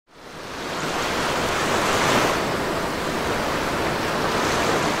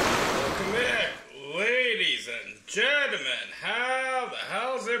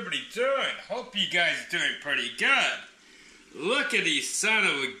you guys are doing pretty good. Look at these son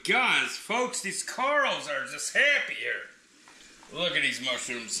of a guns. Folks, these corals are just happy here. Look at these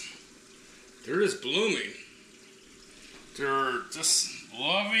mushrooms. They're just blooming. They're just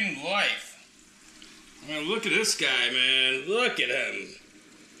loving life. I mean, look at this guy, man. Look at him.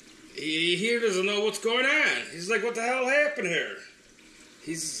 He doesn't know what's going on. He's like, what the hell happened here?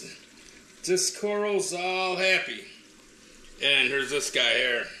 This coral's all happy. And here's this guy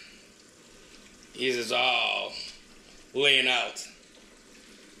here. He's just all laying out.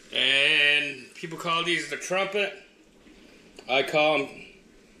 And people call these the trumpet. I call them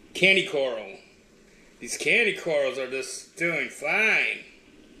candy coral. These candy corals are just doing fine.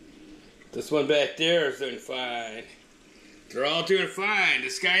 This one back there is doing fine. They're all doing fine.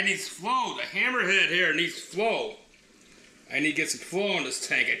 This guy needs flow. The hammerhead here needs flow. I need to get some flow in this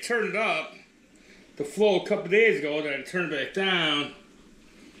tank. I turned it up, the flow, a couple days ago, then I turned it back down.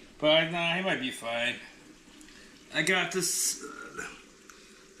 But he might be fine. I got this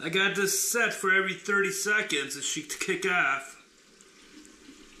set for every 30 seconds it should kick off.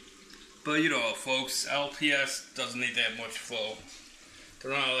 But you know, folks, LPS doesn't need that much flow.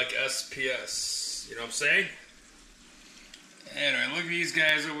 They're not like SPS. You know what I'm saying? Anyway, look at these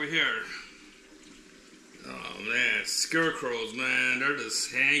guys over here. Oh man, scarecrows, man, they're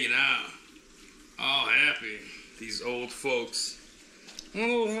just hanging out. All happy. These old folks. I don't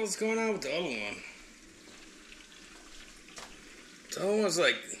know what the hell's going on with the other one. The other one's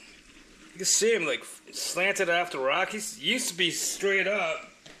like, you can see him like slanted off the rock. He used to be straight up.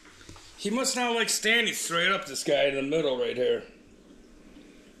 He must not like standing straight up, this guy in the middle right here.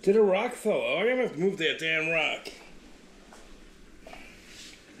 Did a rock fall? I'm gonna have to move that damn rock.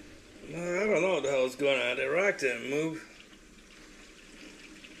 I don't know what the hell's going on. That rock didn't move.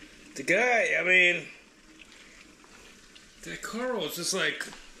 The guy, I mean, that coral is just like,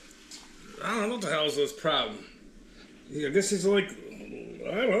 I don't know what the hell's his problem. I guess he's like,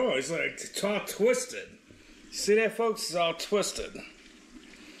 I don't know, he's like all twisted. See that, folks? He's all twisted.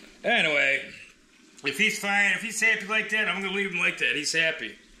 Anyway, if he's fine, if he's happy like that, I'm gonna leave him like that. He's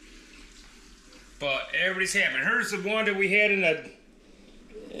happy. But everybody's happy. Here's the one that we had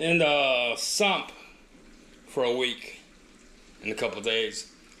in the sump for a week, in a couple of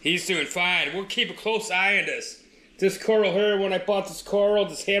days. He's doing fine. We'll keep a close eye on this. This coral here, when I bought this coral,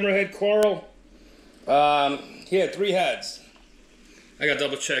 this hammerhead coral, he had 3 heads. I got to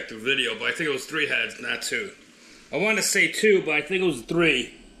double check the video, but I think it was 3 heads, not 2. I wanted to say 2, but I think it was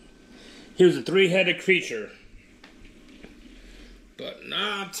 3. He was a 3-headed creature. But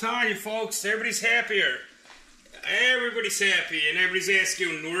nah, I'm telling you folks, everybody's happier. Everybody's happy, and everybody's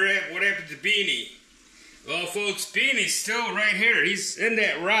asking what happened to Beanie. Well, folks, Beanie's still right here. He's in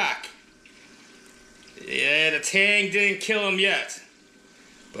that rock. Yeah, the tang didn't kill him yet,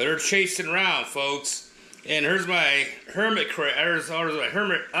 but they're chasing around, folks. And here's my hermit crab. There's my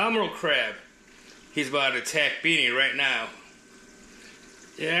hermit emerald crab. He's about to attack Beanie right now.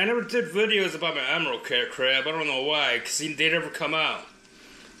 Yeah, I never did videos about my emerald crab. I don't know why, because they never come out.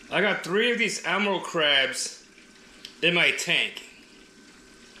 I got 3 of these emerald crabs in my tank.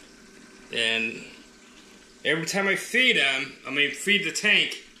 And every time I feed them, feed the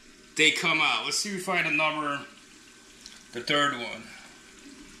tank, they come out. Let's see if we find the 3rd one.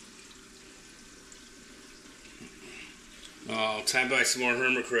 Oh, time to buy some more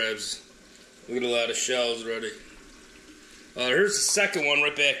hermit crabs. We got a lot of shells ready. Here's the 2nd one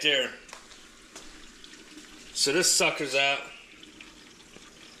right back there. So this sucker's out.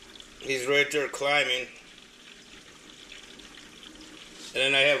 He's right there climbing.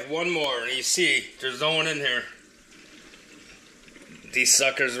 And then I have one more, and you see, there's no one in here. These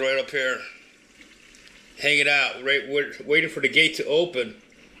suckers right up here, hanging out, right, waiting for the gate to open,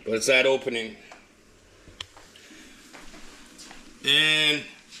 but it's not opening. And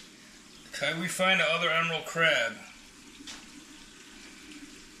can we find the other emerald crab?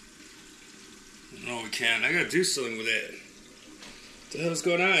 No, we can't. I gotta do something with that. What the hell's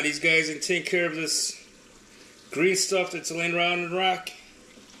going on? These guys can take care of this green stuff that's laying around in the rock.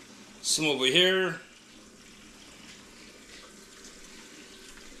 Some over here.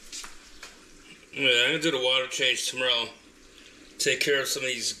 Yeah, I'm gonna do the water change tomorrow. Take care of some of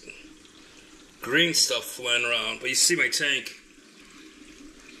these green stuff flying around. But you see my tank.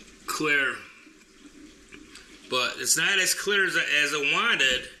 Clear. But it's not as clear as I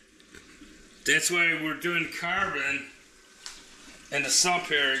wanted. That's why we're doing carbon in the sump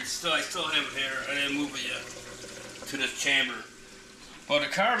here. I still have it here. I didn't move it yet to this chamber. But the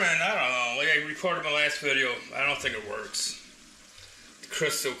carbon, I don't know. Like I reported in my last video, I don't think it works. The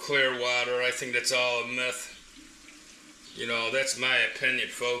crystal clear water, I think that's all a myth. You know, that's my opinion,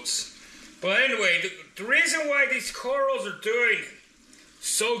 folks. But anyway, the reason why these corals are doing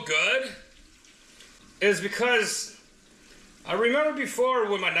so good is because I remember before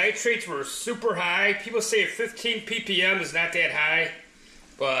when my nitrates were super high. People say 15 ppm is not that high,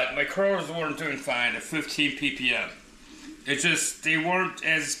 but my corals weren't doing fine at 15 ppm. It's just they weren't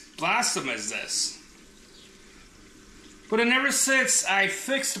as blossom as this. But then ever since I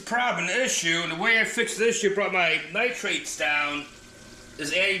fixed the problem, the issue, and the way I fixed the issue brought my nitrates down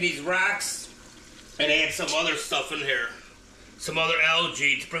is adding these rocks and add some other stuff in here. Some other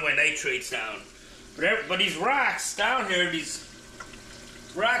algae to bring my nitrates down. But these rocks down here, these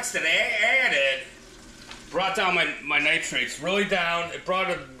rocks that I added, brought down my nitrates really down. It brought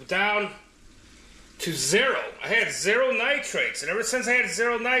it down to 0. I had 0 nitrates. And ever since I had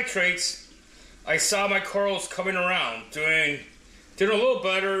 0 nitrates, I saw my corals coming around, doing a little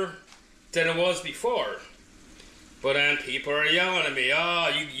better than it was before. But then people are yelling at me,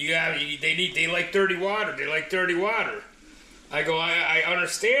 oh, they like dirty water, they like dirty water. I go, I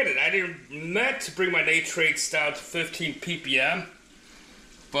understand it. I didn't meant to bring my nitrates down to 15 ppm,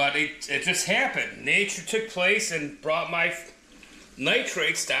 but it just happened. Nature took place and brought my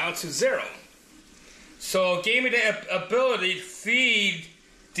nitrates down to 0. So it gave me the ability to feed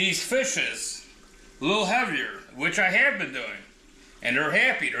these fishes a little heavier, which I have been doing. And they're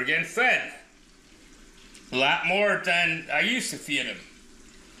happy, they're getting fed. A lot more than I used to feed them.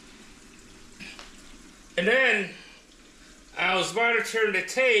 And then I was monitoring the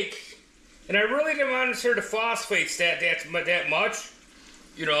tank, and I really didn't monitor the phosphates that much.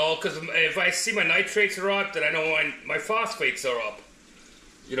 You know, because if I see my nitrates are up, then I know when my phosphates are up.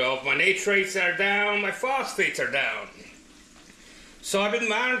 You know, if my nitrates are down, my phosphates are down. So I've been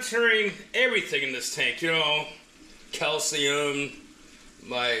monitoring everything in this tank, you know, calcium,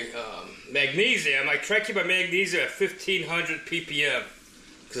 my magnesium. I try to keep my magnesium at 1500 ppm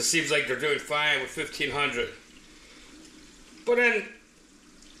because it seems like they're doing fine with 1500. But in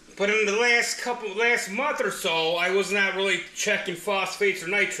the last month or so, I was not really checking phosphates or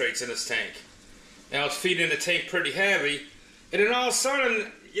nitrates in this tank. And I was feeding the tank pretty heavy, and then all of a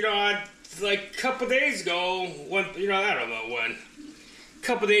sudden, you know, like a couple days ago, I don't know when. A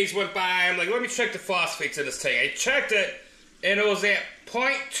couple days went by, I'm like, let me check the phosphates in this tank. I checked it, and it was at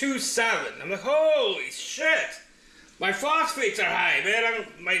 0.27. I'm like, holy shit! My phosphates are high, man.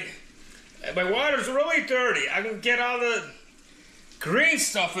 My water's really dirty. I can get all the green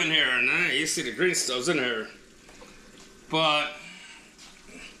stuff in here, and you see the green stuff's in here. But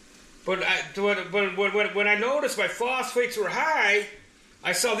when I noticed my phosphates were high,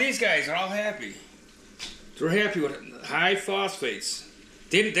 I saw these guys are all happy. They're happy with high phosphates.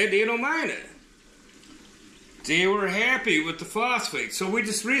 They don't mind it. They were happy with the phosphate. So we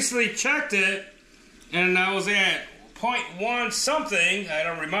just recently checked it, and I was at 0.1 something. I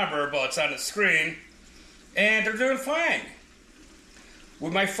don't remember, but it's on the screen. And they're doing fine.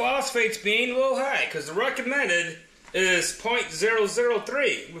 With my phosphates being a little high, because the recommended is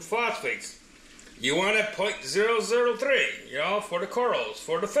 0.003 with phosphates. You want it 0.003, you know, for the corals,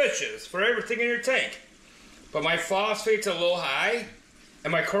 for the fishes, for everything in your tank. But my phosphates are a little high,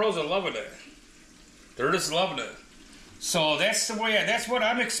 and my corals are loving it. They're just loving it. So that's the way. That's what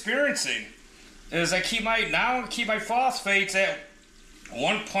I'm experiencing. Is I keep my phosphates at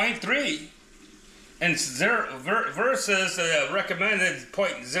 1.3, and versus the recommended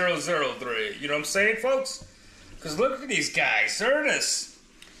 0.003. You know what I'm saying, folks? Because look at these guys. They're just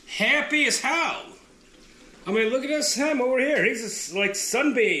happy as hell. I mean, look at him over here. He's just like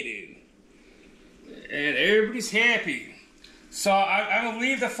sunbathing, and everybody's happy. So I'm gonna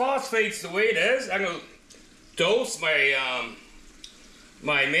leave the phosphates the way it is. I'm gonna dose my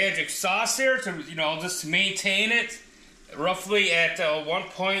my magic sauce here to, you know, just to maintain it roughly at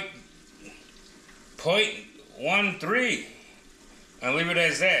 1.13. I'll leave it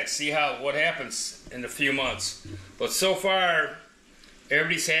as that. See what happens in a few months. But so far,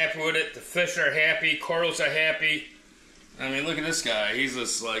 everybody's happy with it. The fish are happy. Corals are happy. I mean, look at this guy. He's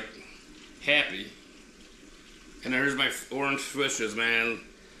just like happy. And there's my orange fishes, man.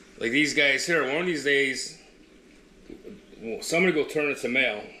 Like these guys here, one of these days, somebody will turn into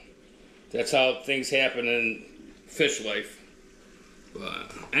male. That's how things happen in fish life.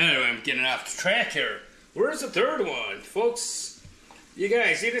 But anyway, I'm getting off the track here. Where's the third one, folks? You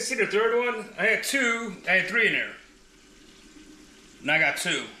guys, you didn't see the third one? I had 3 in there. And I got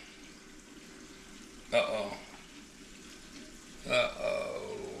 2. Uh-oh.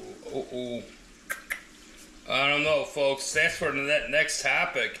 Uh-oh. I don't know, folks. That's for the next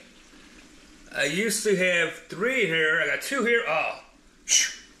topic. I used to have 3 here. I got 2 here. Oh.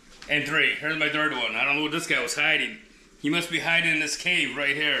 And 3. Here's my third one. I don't know what this guy was hiding. He must be hiding in this cave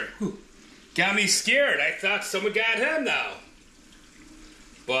right here. got me scared. I thought someone got him now.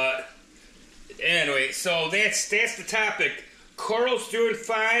 But anyway, so that's the topic. Coral's doing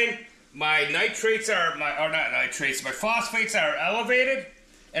fine. My nitrates are my phosphates are elevated,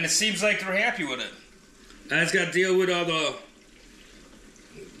 and it seems like they're happy with it. I just got to deal with all the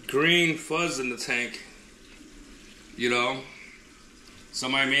green fuzz in the tank, you know. So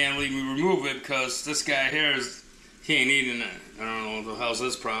my manually remove it because this guy here he ain't eating it. I don't know what the hell's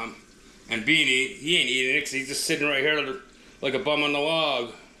his problem. And Beanie, he ain't eating it because he's just sitting right here like a bum on the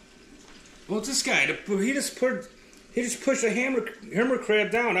log. Well, this guy, he just pushed a hammer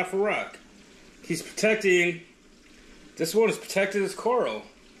crab down off a rock. He's protecting. This one is protecting his coral.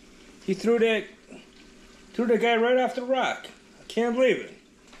 He threw that guy right off the rock. I can't believe it.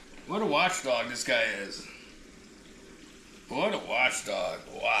 What a watchdog this guy is. What a watchdog.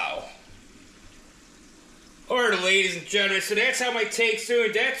 Wow. Alright, ladies and gentlemen, so that's how my tank's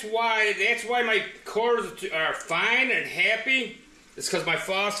doing. That's why my corals are fine and happy. It's because my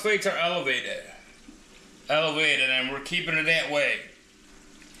phosphates are elevated. And we're keeping it that way.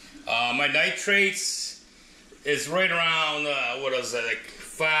 My nitrates is right around, what is it, like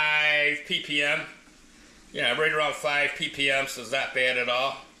 5 ppm. Yeah, right around 5 ppm, so it's not bad at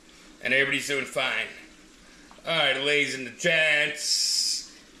all. And everybody's doing fine. Alright, ladies and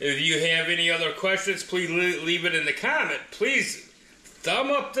gents, if you have any other questions, please leave it in the comment. Please thumb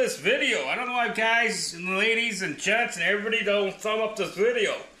up this video. I don't know why guys and ladies and gents and everybody don't thumb up this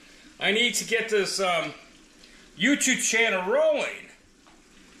video. I need to get this YouTube channel rolling.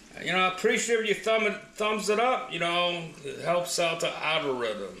 You know, I appreciate if you thumbs it up. You know, it helps out the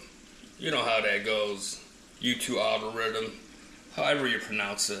algorithm. You know how that goes. YouTube algorithm. However you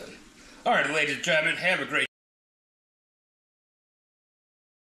pronounce it. Alright, ladies and gentlemen, have a great